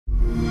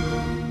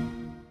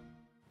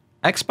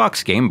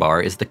Xbox Game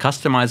Bar is the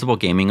customizable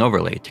gaming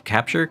overlay to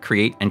capture,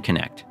 create, and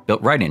connect,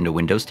 built right into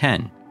Windows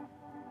 10.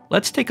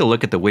 Let's take a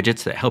look at the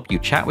widgets that help you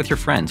chat with your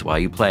friends while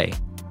you play.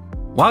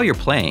 While you're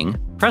playing,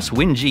 press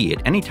Win+G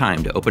at any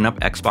time to open up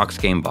Xbox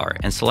Game Bar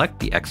and select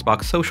the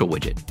Xbox Social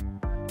widget.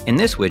 In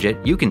this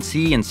widget, you can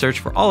see and search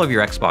for all of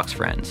your Xbox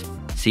friends,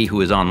 see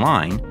who is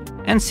online,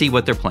 and see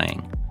what they're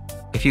playing.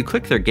 If you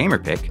click their gamer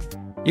pick,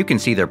 you can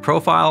see their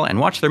profile and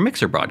watch their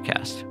Mixer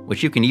broadcast,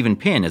 which you can even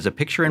pin as a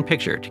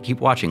picture-in-picture to keep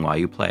watching while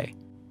you play.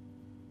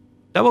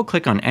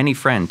 Double-click on any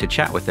friend to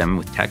chat with them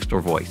with text or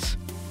voice.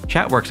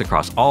 Chat works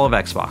across all of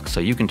Xbox, so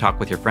you can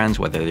talk with your friends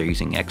whether they're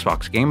using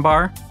Xbox Game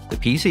Bar, the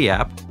PC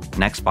app,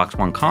 an Xbox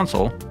One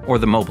console, or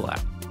the mobile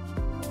app.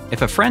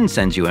 If a friend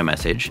sends you a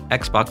message,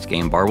 Xbox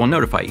Game Bar will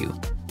notify you,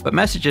 but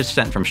messages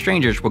sent from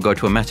strangers will go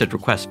to a message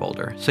request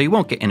folder, so you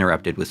won't get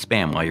interrupted with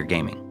spam while you're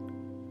gaming.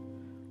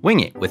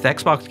 Wing it with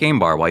Xbox Game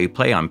Bar while you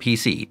play on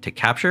PC to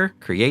capture,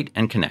 create,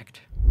 and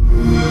connect.